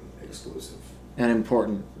fucking exclusive and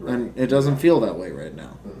important, right. And it doesn't feel that way right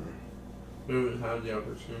now. We haven't had the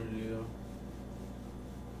opportunity though.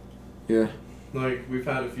 Yeah. Like we've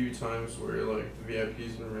had a few times where like the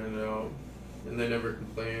VIP's been rented out, and they never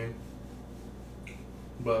complain.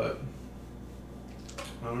 But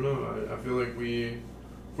I don't know. I feel like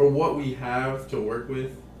for what we have to work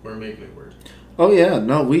with, we're making it work. Oh yeah,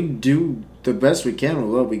 no, we do the best we can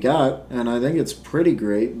with what we got, and I think it's pretty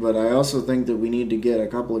great, but I also think that we need to get a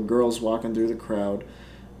couple of girls walking through the crowd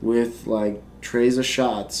with, like, trays of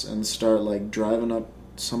shots and start, like, driving up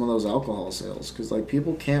some of those alcohol sales, because, like,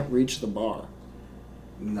 people can't reach the bar.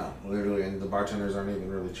 No, literally, and the bartenders aren't even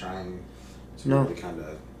really trying to really kind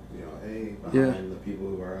of, hey, behind the people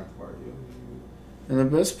who are at the bar. And the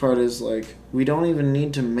best part is, like, we don't even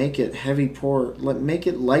need to make it heavy pour. Make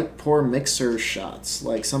it light pour mixer shots,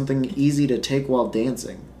 like something easy to take while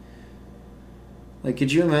dancing. Like,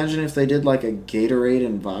 could you imagine if they did, like, a Gatorade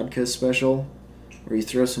and vodka special? Where you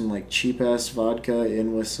throw some, like, cheap-ass vodka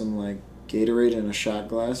in with some, like, Gatorade in a shot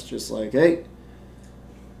glass? Just like, hey.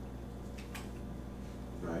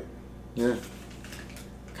 Right. Yeah.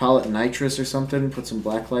 Call it nitrous or something. Put some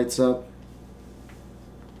black lights up.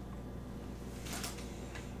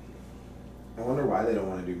 I wonder why they don't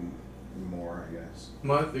want to do more, I guess.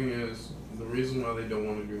 My thing is, the reason why they don't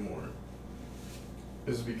want to do more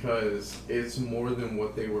is because it's more than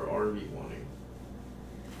what they were already wanting.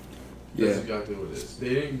 That's exactly what it is. They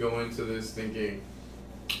didn't go into this thinking,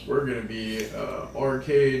 we're going to be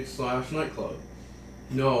arcade/nightclub.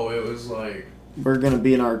 No, it was like... We're going to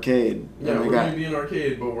be an arcade. Yeah, we're going to be an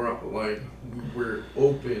arcade, but we're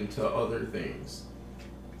open to other things.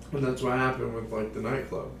 And that's what happened with, like, the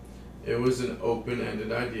nightclub. It was an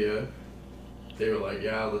open-ended idea. They were like,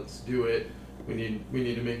 yeah, let's do it. We need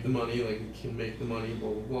to make the money. Like, we can make the money, blah,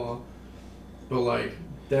 blah, blah. But, like,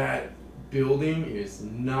 that building is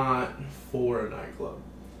not for a nightclub.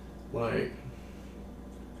 Like,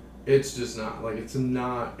 it's just not. Like, it's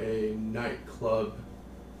not a nightclub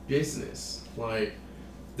business. Like,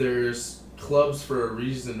 there's clubs for a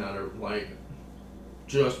reason that are, like,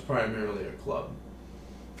 just primarily a club.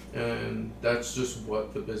 And that's just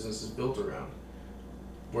what the business is built around.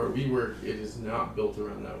 Where we work, it is not built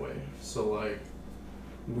around that way. So, like,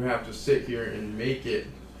 we have to sit here and make it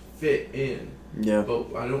fit in. Yeah.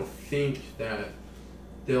 But I don't think that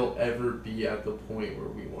they'll ever be at the point where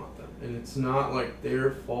we want them. And it's not, like,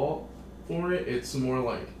 their fault for it. It's more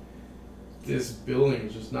like this building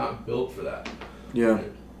is just not built for that. Yeah.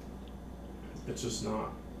 Like, it's just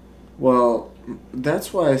not. Well,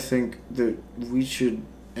 that's why I think that we should...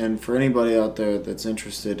 And for anybody out there that's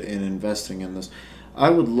interested in investing in this,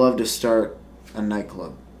 I would love to start a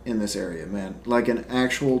nightclub in this area, man. Like an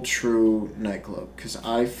actual true nightclub. Because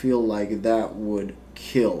I feel like that would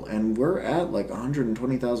kill. And we're at like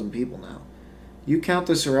 120,000 people now. You count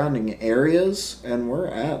the surrounding areas, and we're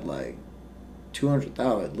at like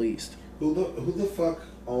 200,000 at least. Who the fuck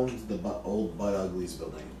owns the old Bud Ugly's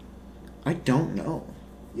building? I don't know.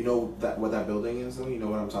 You know what that building is, though? You know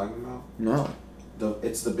what I'm talking about? No.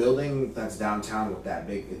 It's the building that's downtown with that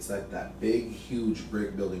big... It's like that big, huge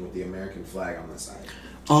brick building with the American flag on the side.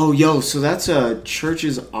 Oh, yo, so that's a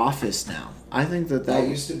church's office now. I think that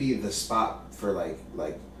used to be the spot for, like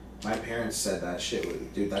my parents said that shit was...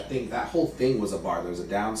 Dude, that whole thing was a bar. There was a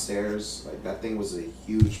downstairs... Like, that thing was a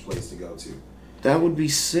huge place to go to. That would be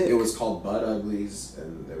sick. It was called Bud Ugly's,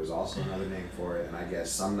 and there was also another name for it. And I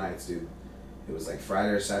guess some nights, dude, it was like Friday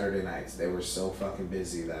or Saturday nights. They were so fucking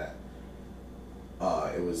busy that...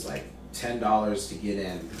 it was like $10 to get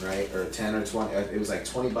in, right? Or 10 or 20. It was like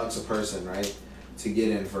 $20 a person, right? To get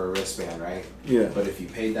in for a wristband, right? Yeah. But if you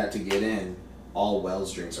paid that to get in, all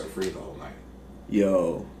Wells drinks are free the whole night.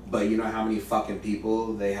 Yo. But you know how many fucking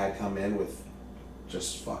people they had come in with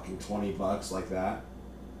just fucking $20 like that?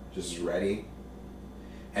 Just ready?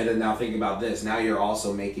 And then now think about this. Now you're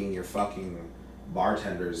also making your fucking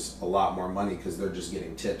bartenders a lot more money because they're just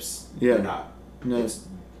getting tips. Yeah. They're not. No.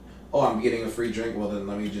 I'm getting a free drink. Well, then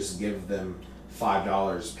let me just give them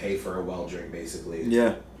 $5, pay for a well drink, basically.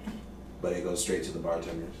 Yeah. But it goes straight to the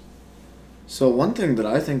bartenders. So one thing that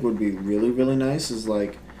I think would be really, really nice is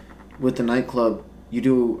like with the nightclub, you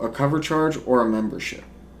do a cover charge or a membership.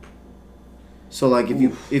 So like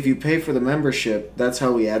if you pay for the membership, that's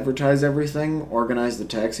how we advertise everything, organize the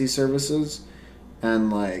taxi services, and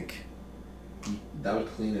like that would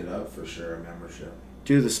clean it up for sure, a membership.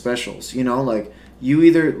 Do the specials, like you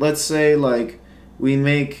either, let's say like we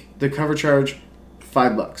make the cover charge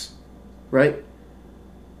 $5, right?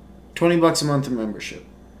 $20 a month in membership.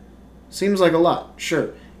 Seems like a lot,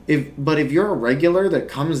 sure. But if you're a regular that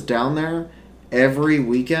comes down there every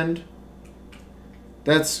weekend,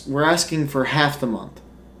 we're asking for half the month.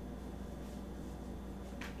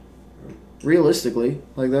 Realistically,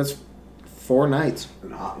 like that's 4 nights.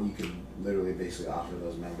 And you could literally basically offer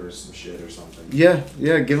those members some shit or something. Yeah,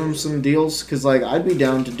 give them some deals. Because like I'd be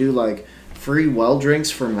down to do like free well drinks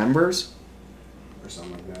for members. Or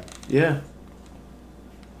something like that. Yeah.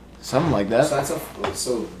 Something like that.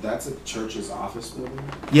 So that's a church's office building?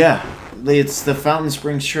 Yeah. It's the Fountain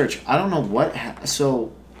Springs Church. I don't know what...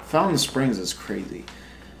 So, Fountain Springs is crazy.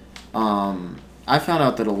 I found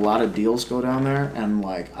out that a lot of deals go down there, and,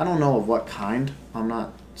 like, I don't know of what kind. I'm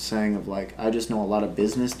not saying of, like... I just know a lot of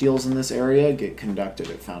business deals in this area get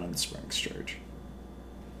conducted at Fountain Springs Church.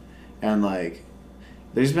 And, like...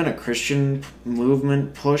 There's been a Christian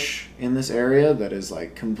movement push in this area that is,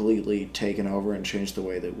 like, completely taken over and changed the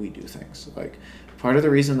way that we do things. Like, part of the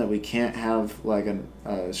reason that we can't have, like,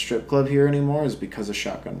 a strip club here anymore is because of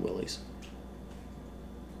Shotgun Willie's.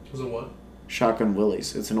 Because of what? Shotgun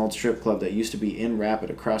Willie's. It's an old strip club that used to be in Rapid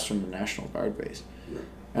across from the National Guard base. Yeah.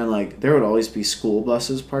 And, like, there would always be school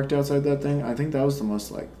buses parked outside that thing. I think that was the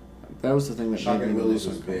most, like... That was the thing that Shotgun made me Willie's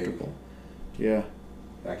most uncomfortable. Yeah.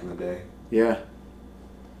 Back in the day. Yeah.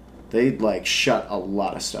 They, like, shut a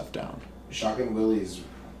lot of stuff down. Shotgun Willie's,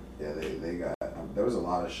 yeah, they got... there was a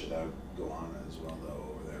lot of shit that would go on as well,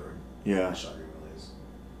 though, over there. Yeah. Shotgun Willie's.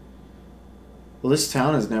 Well, this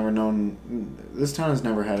town has never known... This town has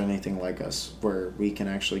never had anything like us, where we can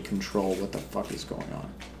actually control what the fuck is going on.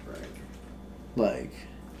 Right. Like...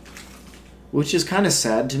 Which is kind of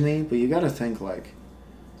sad to me, but you gotta think, like...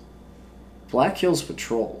 Black Hills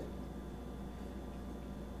Patrol...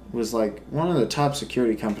 was like one of the top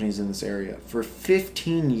security companies in this area for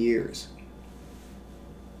 15 years.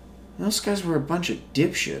 Those guys were a bunch of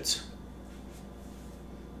dipshits.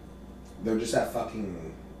 They're just at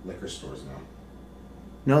fucking liquor stores now.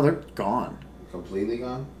 No, they're gone. Completely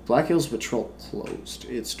gone? Black Hills Patrol closed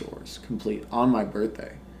its doors complete on my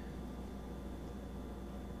birthday.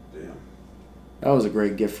 Damn. That was a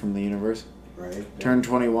great gift from the universe. Right. Turn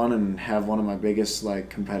 21 and have one of my biggest like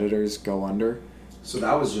competitors go under. So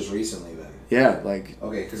that was just recently then? Yeah, like...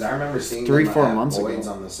 Okay, because I remember seeing 3-4 months ago. Boyd's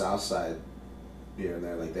on the south side here and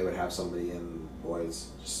there. Like, they would have somebody in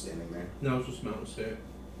Boyd's just standing there. No, it was just Mountain State.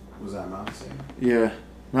 Was that Mountain State? Yeah.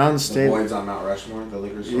 Mountain State... Boyd's on Mount Rushmore, the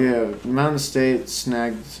liquor store? Yeah, Mountain State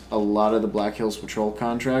snagged a lot of the Black Hills Patrol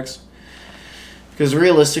contracts. Because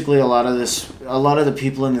realistically, a lot of the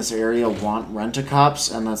people in this area want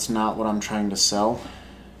rent-a-cops, and that's not what I'm trying to sell.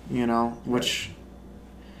 You know? Which... Right.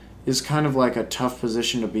 Is kind of like a tough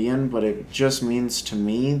position to be in, but it just means to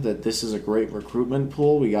me that this is a great recruitment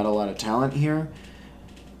pool. We got a lot of talent here,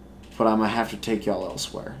 but I'm going to have to take y'all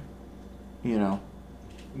elsewhere. You know?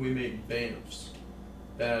 We make BAMFs.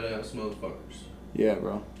 Badass motherfuckers. Yeah,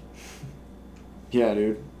 bro. Yeah,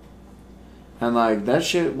 dude. And, like, that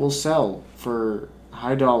shit will sell for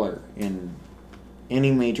high dollar in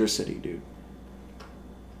any major city, dude.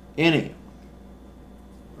 Any.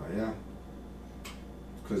 Oh, yeah.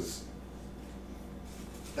 Because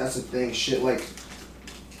that's the thing, shit like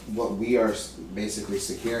what we are basically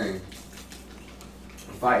securing.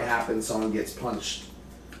 A fight happens, someone gets punched,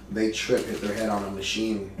 they trip, hit their head on a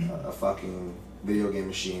machine, a fucking video game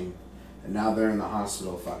machine, and now they're in the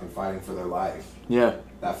hospital fucking fighting for their life. Yeah.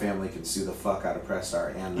 That family can sue the fuck out of Press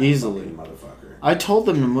Start and that easily fucking motherfucker. I told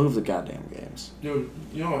them to move the goddamn games. Dude,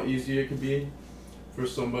 you know how easy it could be for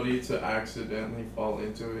somebody to accidentally fall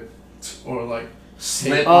into it? Or like...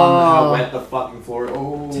 Slip on how wet the fucking floor.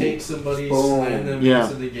 Oh, take somebody, slam them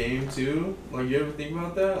into the game too. Like, you ever think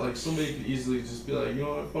about that? Like, somebody could easily just be like, you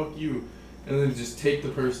know what, fuck you, and then just take the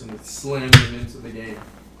person and slam them into the game.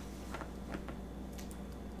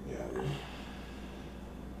 Yeah, dude.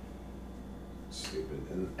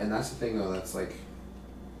 Stupid. And that's the thing though. That's like,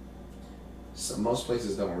 most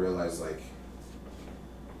places don't realize like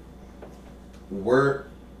we're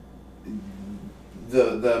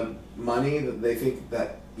the money that they think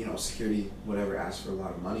that, you know, security whatever asks for a lot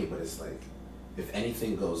of money, but it's like if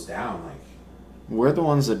anything goes down, like we're the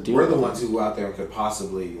ones that deal. We're the ones who go out there and could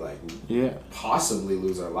possibly possibly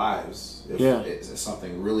lose our lives if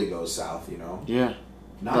something really goes south, you know. Yeah.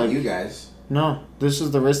 Not like, you guys. No, this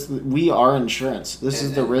is the risk. We are insurance. This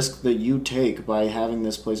is the risk that you take by having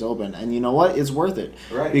this place open, and you know what? It's worth it.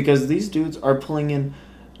 Right. Because these dudes are pulling in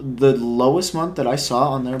the lowest month that I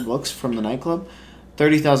saw on their books from the nightclub.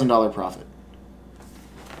 $30,000 profit.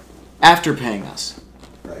 After paying us.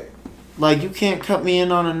 Right. Like, you can't cut me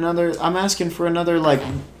in on another... I'm asking for another, like,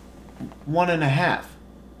 1.5.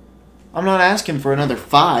 I'm not asking for another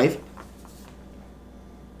 5.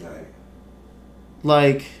 Right.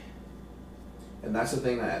 Like... And that's the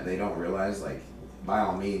thing that they don't realize, like, by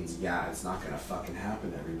all means, yeah, it's not going to fucking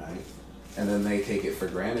happen every night. And then they take it for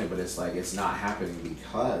granted, but it's like, it's not happening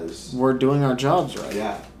because... We're doing our jobs right.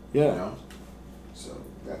 Yeah. Yeah. You know? So,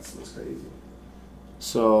 that's what's crazy.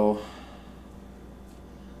 So...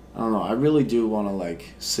 I don't know. I really do want to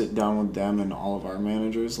like sit down with them and all of our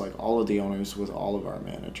managers, like all of the owners with all of our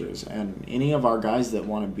managers, and any of our guys that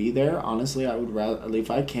want to be there. Honestly, I would rather,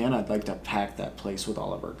 if I can, I'd like to pack that place with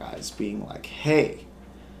all of our guys, being like, "Hey,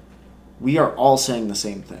 we are all saying the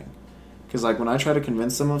same thing." Because like when I try to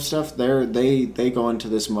convince them of stuff, they go into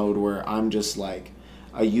this mode where I'm just like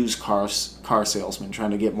a used car salesman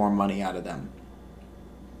trying to get more money out of them.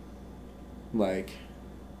 Like,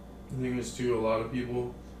 I think it's too. A lot of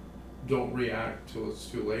people don't react till it's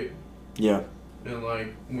too late. Yeah. And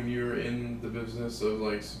like when you're in the business of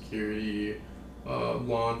like security,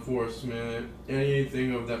 law enforcement,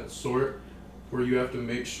 anything of that sort, where you have to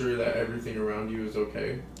make sure that everything around you is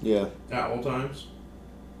okay. Yeah. At all times.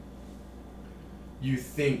 You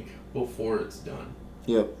think before it's done.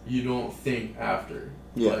 Yep. You don't think after.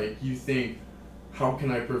 Yeah. Like you think, how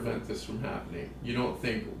can I prevent this from happening? You don't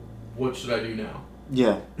think, what should I do now?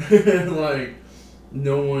 Yeah. Like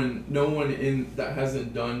no one in that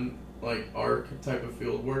hasn't done like our type of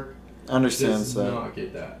field work understands that. Does not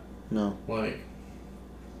get that. No. Like,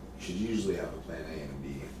 you should usually have a plan A and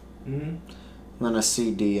B. Mm-hmm. Then a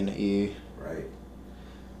C, D, and E. Right.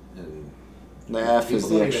 And the F is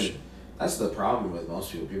the extra. That's the problem with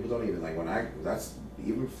most people. People don't even like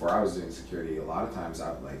even before I was doing security. A lot of times,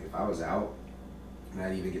 if I was out, and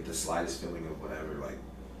I'd even get the slightest feeling of whatever, like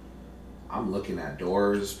I'm looking at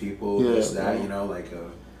doors, people, this, that,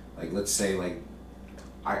 like let's say like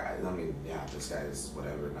I mean, yeah, this guy is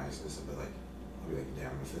whatever niceness, but like I'll be like,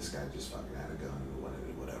 damn, if this guy just fucking had a gun,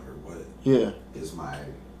 whatever, what is my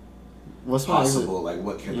what's possible, like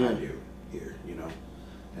what can I do here,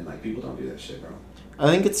 and like people don't do that shit, bro. I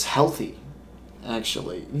think it's healthy,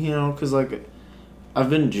 actually, because like I've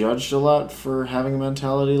been judged a lot for having a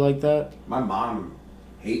mentality like that. My mom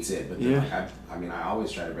hates it, but then I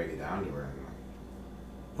always try to break it down to her.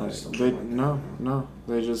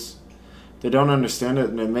 They don't understand it,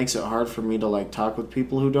 and it makes it hard for me to like talk with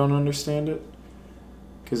people who don't understand it,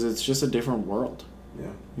 because it's just a different world.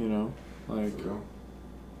 Yeah. Like. For real.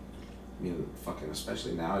 I mean, fucking,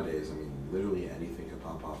 especially nowadays. I mean, literally anything could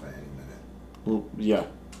pop off at any minute. Well, yeah,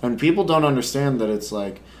 and people don't understand that it's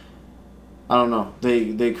like, I don't know.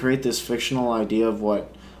 They create this fictional idea of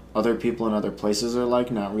what other people in other places are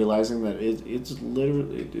like, not realizing that it's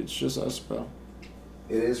literally it's just us, bro.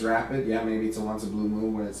 It is rapid, yeah. Maybe it's a once a blue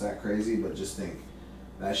moon when it's that crazy, but just think,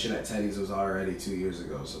 that shit at Teddy's was already 2 years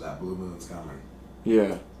ago, so that blue moon's coming.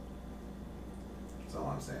 Yeah. That's all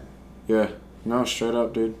I'm saying. Yeah. No, straight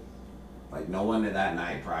up, dude. Like, no one that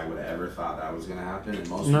night probably would have ever thought that was gonna happen, and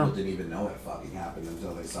most people didn't even know it fucking happened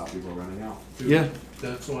until they saw people running out. Dude, yeah.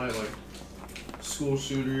 That's why, like, school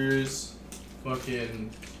shooters,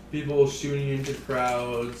 fucking people shooting into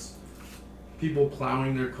crowds, people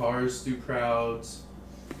plowing their cars through crowds,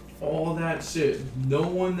 all that shit. No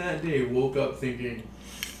one that day woke up thinking,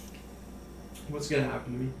 what's gonna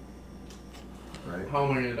happen to me? Right. How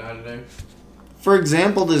am I gonna die today? For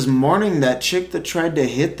example, this morning, that chick that tried to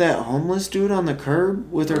hit that homeless dude on the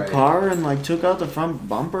curb with her car and like took out the front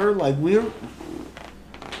bumper, like we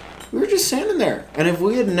were just standing there. And if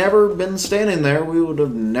we had never been standing there, we would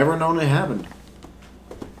have never known it happened.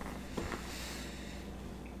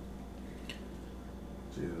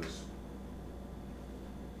 Jesus.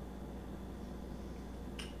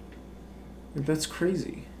 That's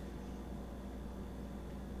crazy.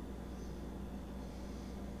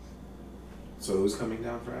 So who's coming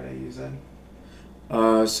down Friday, you said?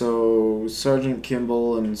 So Sergeant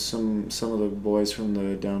Kimball and some of the boys from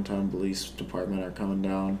the downtown police department are coming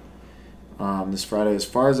down this Friday. As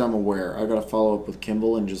far as I'm aware, I gotta follow up with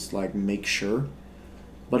Kimball and just like make sure.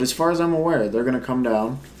 But as far as I'm aware, they're gonna come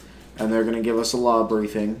down and they're gonna give us a law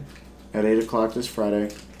briefing at 8:00 this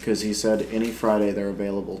Friday, because he said any Friday they're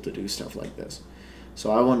available to do stuff like this.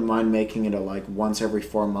 So I wouldn't mind making it a like once every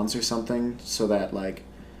 4 months or something, so that like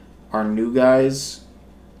our new guys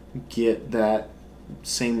get that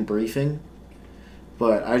same briefing.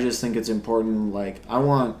 But I just think it's important, like,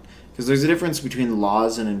 because there's a difference between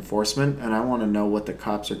laws and enforcement, and I want to know what the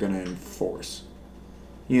cops are going to enforce.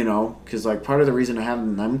 Because, like, part of the reason of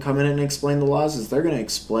having them come in and explain the laws is they're going to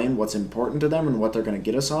explain what's important to them and what they're going to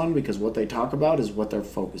get us on, because what they talk about is what they're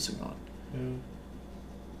focusing on.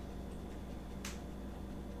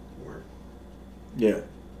 Yeah.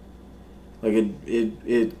 Like,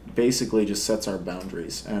 it basically just sets our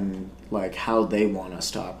boundaries and, like, how they want us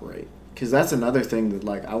to operate. Because that's another thing that,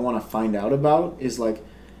 like, I want to find out about is, like,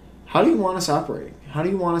 how do you want us operating? How do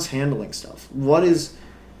you want us handling stuff?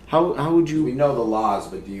 How would you... We know the laws,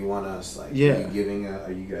 but do you want us, like, yeah.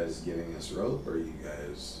 Are you guys giving us rope, or are you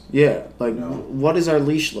guys... Yeah, like, what does our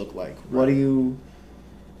leash look like? Right. What do you...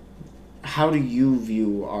 how do you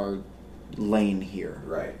view our lane here?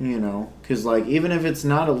 Right. You know, because like even if it's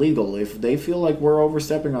not illegal, if they feel like we're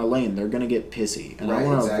overstepping our lane, they're gonna get pissy, and I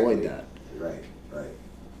want to avoid that. Right.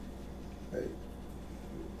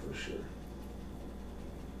 For sure.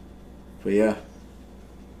 But yeah.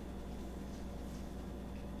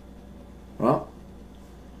 Well,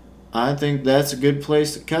 I think that's a good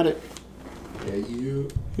place to cut it. Yeah,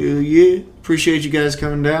 Yeah. Appreciate you guys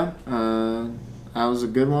coming down. That was a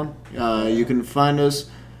good one. You can find us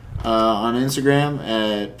on Instagram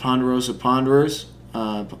at Ponderosa Ponderers.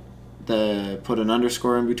 Put an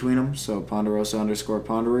underscore in between them, so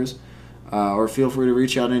Ponderosa_Ponderers. Or feel free to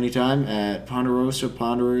reach out anytime at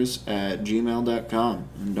ponderosaponderers@gmail.com.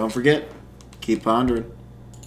 And don't forget, keep pondering.